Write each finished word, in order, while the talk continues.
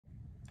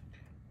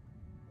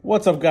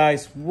What's up,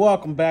 guys?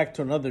 Welcome back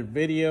to another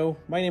video.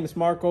 My name is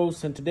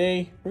Marcos, and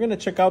today we're gonna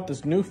check out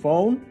this new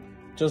phone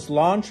just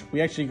launched.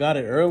 We actually got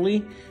it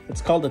early.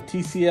 It's called the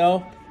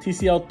TCL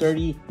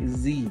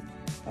 30Z.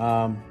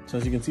 So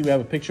as you can see, we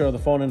have a picture of the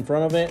phone in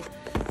front of it.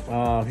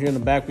 Here in the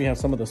back we have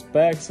some of the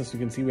specs. As you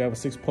can see, we have a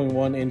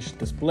 6.1-inch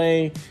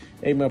display,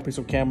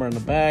 8-megapixel camera in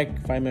the back,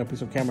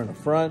 5-megapixel camera in the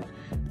front,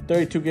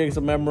 32 gigs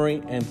of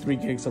memory, and 3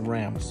 gigs of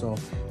RAM. So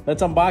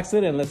let's unbox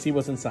it and let's see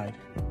what's inside.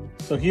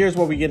 So here's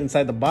what we get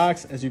inside the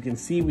box. As you can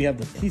see, we have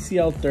the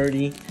TCL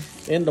 30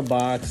 in the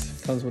box.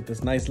 Comes with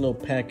this nice little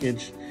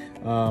package.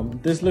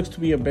 This looks to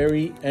be a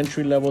very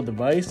entry-level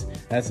device,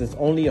 as it's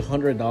only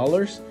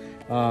 $100.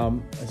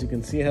 As you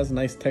can see, it has a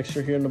nice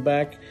texture here in the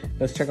back.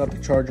 Let's check out the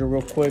charger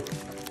real quick.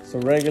 It's a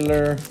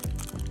regular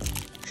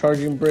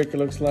charging brick, it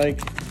looks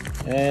like,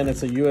 and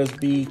it's a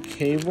USB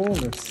cable.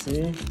 Let's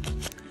see.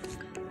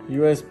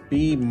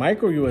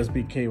 micro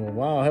USB cable.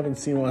 Wow, I haven't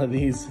seen one of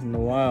these in a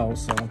while.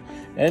 So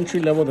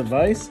entry-level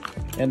device.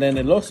 And then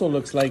it also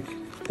looks like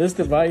this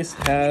device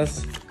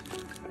has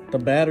the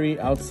battery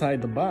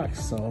outside the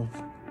box, so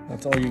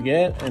that's all you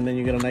get. And then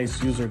you get a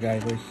nice user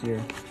guide right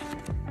here.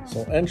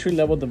 So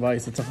entry-level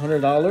device, it's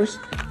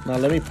 $100. Now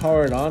let me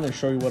power it on and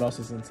show you what else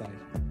is inside.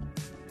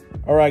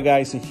 All right,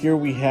 guys, so here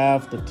we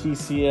have the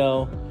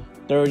TCL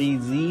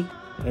 30Z.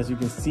 As you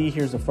can see,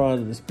 here's the front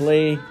of the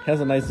display. It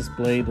has a nice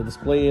display. The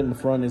display in the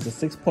front is a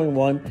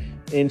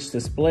 6.1-inch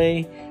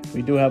display.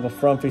 We do have a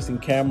front-facing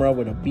camera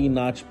with a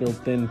B-notch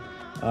built-in,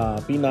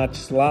 B-notch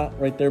slot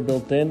right there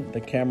built in.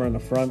 The camera in the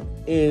front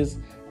is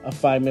a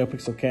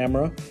 5-megapixel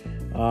camera.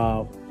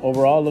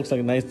 Overall, it looks like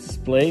a nice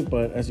display,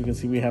 but as you can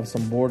see, we have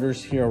some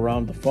borders here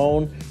around the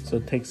phone, so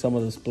it takes some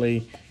of the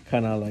display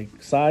kind of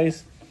like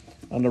size.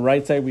 On the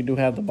right side, we do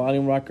have the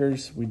volume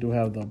rockers. We do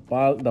have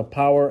the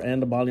power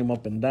and the volume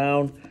up and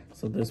down.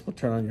 So this will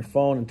turn on your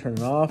phone and turn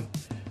it off.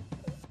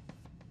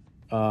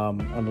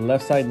 On the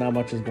left side, not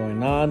much is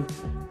going on.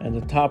 And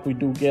the top, we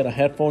do get a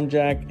headphone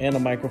jack and a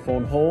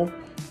microphone hole.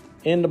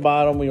 In the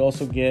bottom, we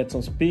also get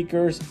some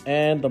speakers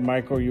and the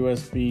micro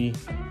USB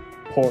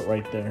port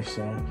right there.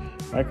 So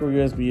micro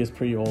USB is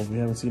pretty old. We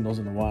haven't seen those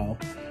in a while.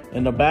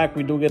 In the back,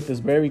 we do get this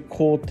very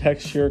cool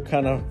texture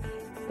kind of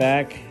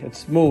back. It's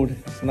smooth.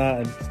 It's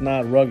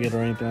not rugged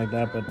or anything like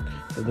that, but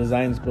the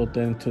design's built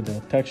into the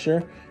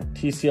texture.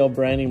 TCL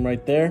branding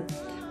right there.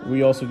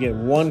 We also get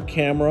one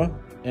camera,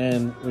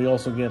 and we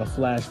also get a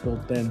flash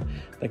built in.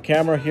 The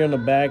camera here in the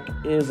back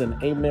is an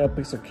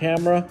 8-megapixel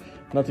camera.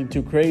 Nothing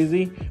too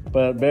crazy,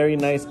 but very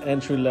nice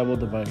entry-level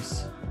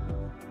device.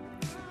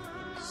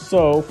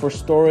 So for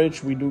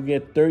storage, we do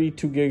get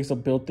 32 gigs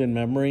of built-in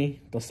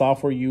memory. The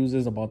software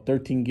uses about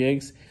 13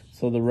 gigs.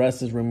 So the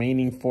rest is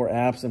remaining for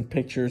apps and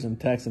pictures and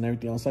text and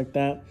everything else like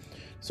that.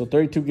 So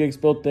 32 gigs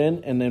built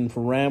in, and then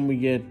for RAM, we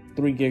get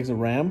 3 gigs of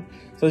RAM.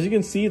 So as you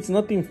can see, it's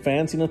nothing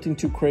fancy, nothing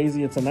too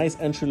crazy. It's a nice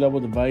entry-level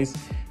device.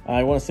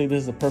 I want to say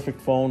this is a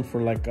perfect phone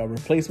for like a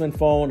replacement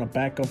phone, a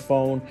backup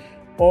phone,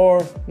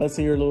 or let's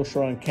say you're a little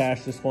short on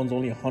cash. This phone's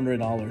only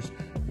 $100,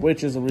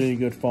 which is a really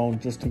good phone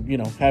just to, you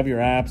know, have your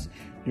apps,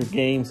 your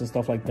games and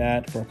stuff like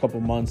that for a couple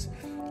months.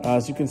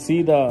 As you can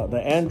see,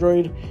 the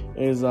Android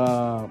is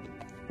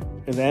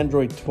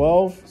Android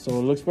 12, so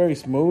it looks very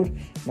smooth.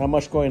 Not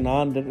much going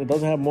on. It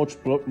doesn't have much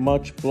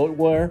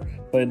bloatware,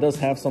 but it does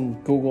have some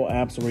Google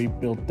apps already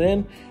built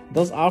in. It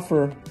does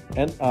offer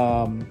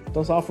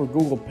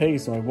Google Pay,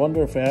 so I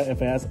wonder if it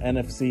has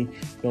NFC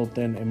built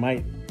in. It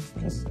might,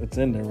 because it's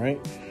in there, right?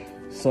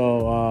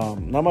 So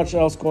not much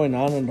else going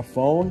on in the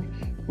phone.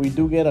 We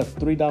do get a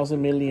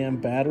 3000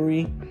 milliamp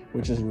battery,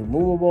 which is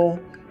removable.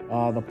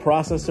 The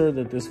processor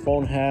that this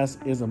phone has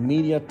is a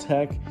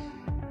MediaTek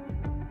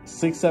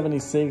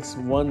 676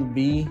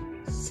 1B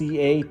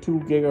CA 2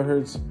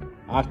 gigahertz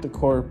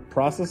octa-core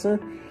processor.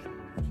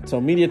 So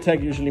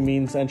MediaTek usually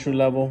means entry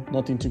level,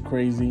 nothing too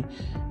crazy,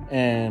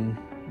 and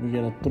we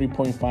get a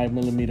 3.5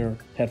 millimeter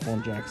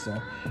headphone jack. So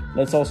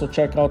let's also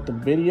check out the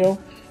video.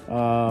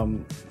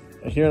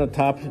 Here on the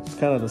top, it's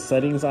kind of the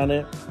settings on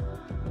it.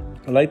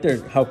 I like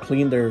how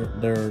clean their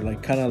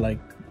like kind of like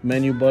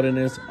menu button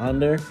is on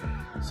there.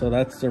 So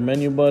that's their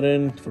menu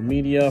button for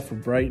media, for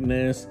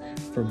brightness,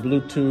 for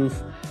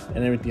Bluetooth,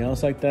 and everything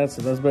else like that.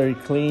 So that's very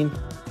clean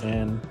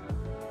and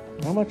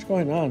not much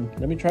going on.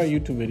 Let me try a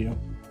YouTube video.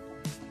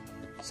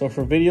 So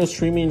for video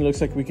streaming, it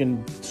looks like we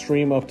can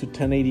stream up to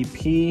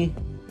 1080p,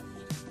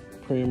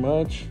 pretty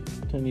much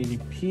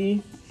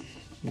 1080p.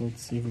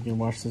 Let's see if we can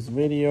watch this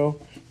video.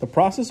 The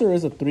processor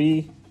is a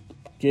 3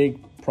 gig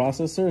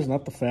processor. It's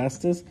not the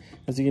fastest.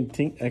 As you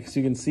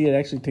can see, it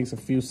actually takes a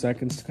few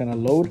seconds to kind of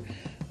load,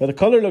 but the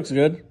color looks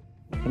good.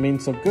 I mean,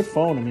 it's a good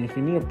phone. I mean, if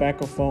you need a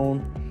backup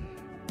phone,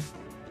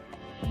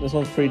 this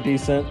one's pretty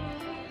decent.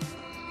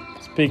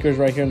 Speakers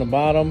right here in the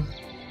bottom.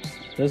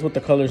 This is what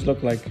the colors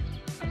look like.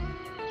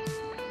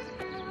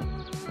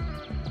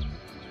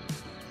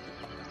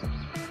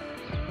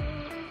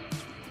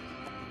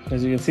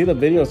 As you can see, the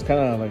video is kind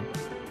of like,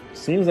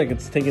 seems like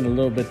it's taking a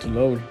little bit to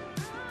load.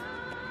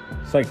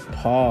 It's like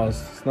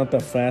pause. It's not the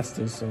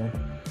fastest, so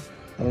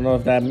I don't know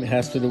if that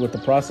has to do with the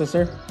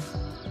processor.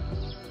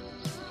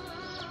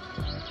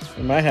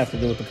 It might have to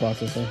do with the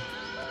processor.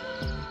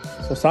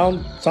 So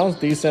sounds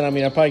decent. I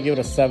mean, I'd probably give it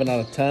a 7 out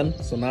of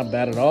 10. So not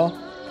bad at all.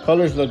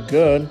 Colors look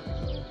good.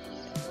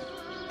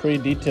 Pretty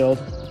detailed.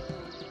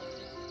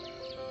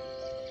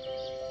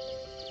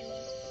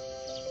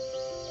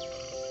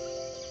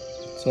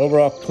 So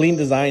overall, clean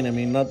design. I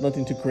mean,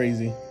 nothing too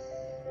crazy.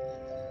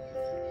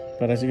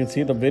 But as you can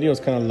see, the video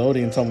is kind of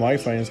loading. It's on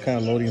Wi-Fi and it's kind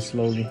of loading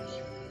slowly.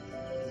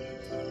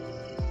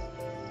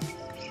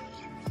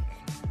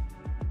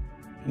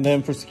 And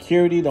then for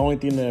security, the only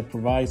thing that it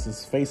provides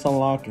is face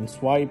unlock and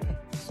swipe.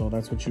 So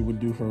that's what you would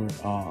do for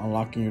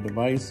unlocking your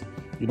device.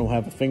 You don't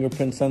have a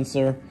fingerprint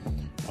sensor.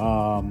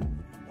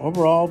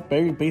 Overall,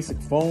 very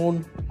basic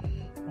phone.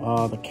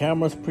 The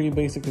camera's pretty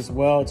basic as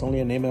well. It's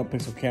only an 8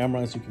 megapixel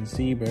camera, as you can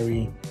see.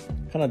 Very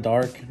kind of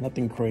dark,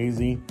 nothing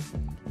crazy.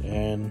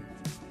 And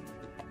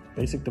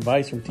basic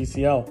device from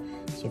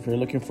TCL. So if you're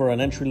looking for an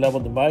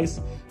entry-level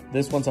device,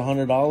 this one's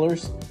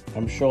 $100.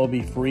 I'm sure it'll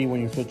be free when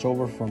you switch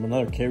over from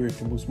another carrier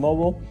to Boost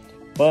Mobile.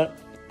 But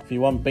if you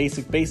want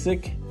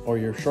basic, or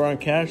you're short on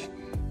cash,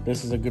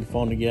 this is a good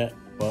phone to get.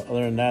 But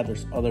other than that,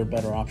 there's other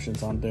better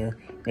options on there.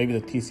 Maybe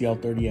the TCL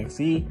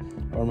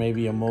 30XE, or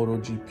maybe a Moto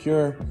G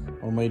Pure,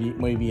 or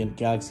maybe a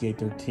Galaxy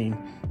A13.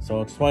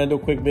 So I just wanted to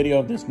do a quick video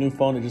of this new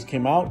phone that just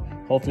came out.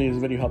 Hopefully this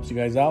video helps you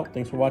guys out.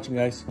 Thanks for watching,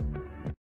 guys.